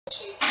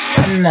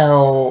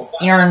Hello,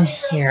 Aaron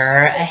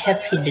here. I have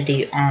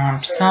PDD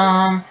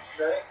Autism,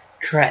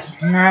 Tourette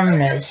syndrome,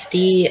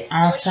 NOSD,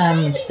 also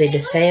I'm mentally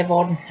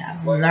disabled,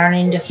 have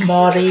learning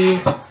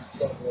disabilities.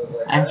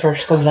 I'm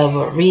first grade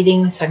level at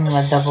reading, second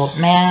grade level at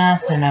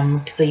math, and I'm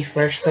mentally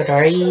first grade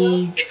our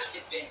age.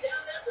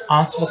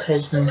 Also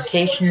because of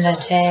medication I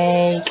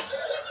take.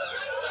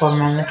 For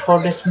my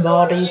mental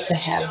disabilities, I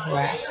have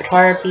rapid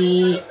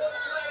heartbeat,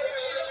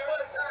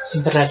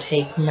 but I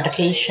take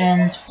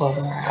medications for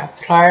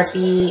rapid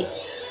heartbeat.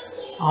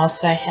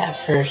 Also, I have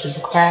fears of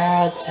the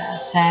crowd,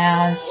 sad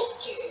sounds,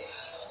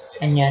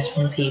 and yes,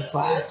 when people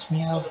ask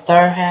me over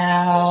their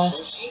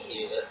house,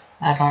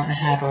 I don't know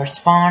how to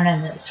respond,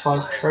 and it's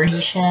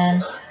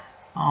frustration.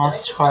 Also,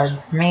 it's hard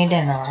for me to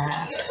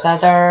interact with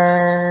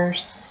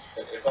others.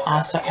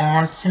 Also,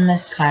 autism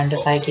is kind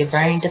of like a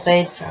brain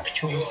delayed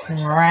factual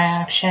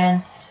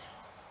interaction,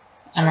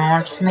 and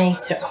autism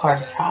makes it hard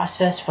to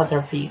process what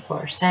other people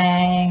are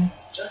saying.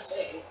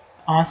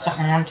 Also,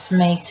 autism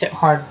makes it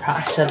hard to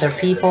process other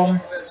people,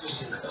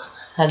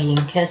 hugging,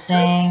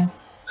 kissing.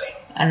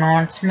 And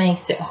autism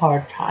makes it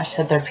hard to touch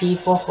other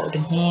people,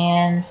 holding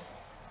hands.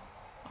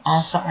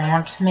 Also,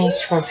 autism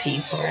makes for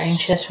people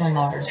anxious when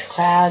large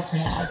crowds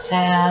and loud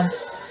sounds.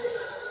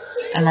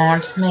 And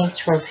autism makes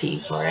for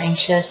people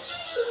anxious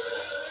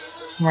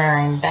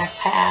wearing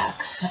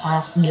backpacks.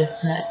 Also,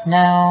 just not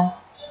know.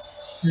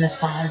 And the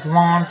signs of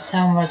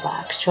autism with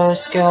lack of social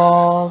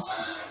skills,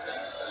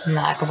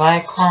 lack of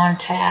eye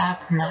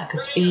contact, lack of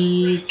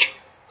speech,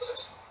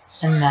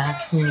 and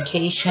lack of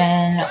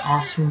communication.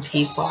 Also, when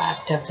people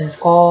act up in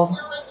school.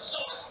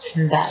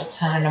 That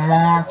sign of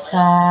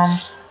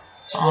autism.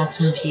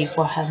 Awesome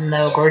people have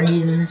no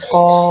grades in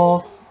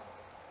school.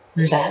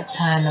 That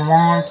sign of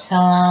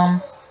autism.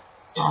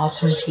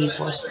 Awesome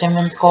people are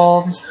Stimming in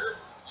school.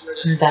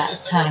 That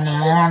sign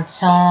of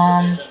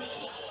autism.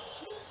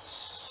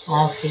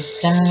 Also,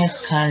 Stimming is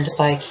kind of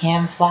like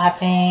hand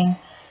flapping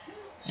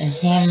and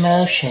hand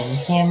motion,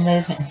 hand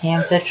movement,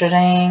 hand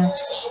fidgeting.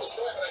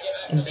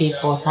 And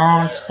people with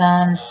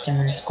autism,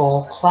 Stimming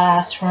school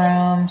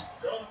classrooms,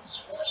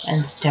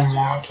 and STEM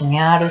walking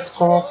out of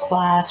school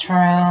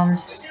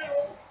classrooms.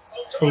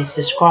 Please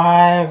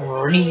subscribe,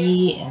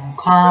 read, and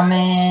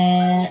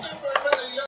comment.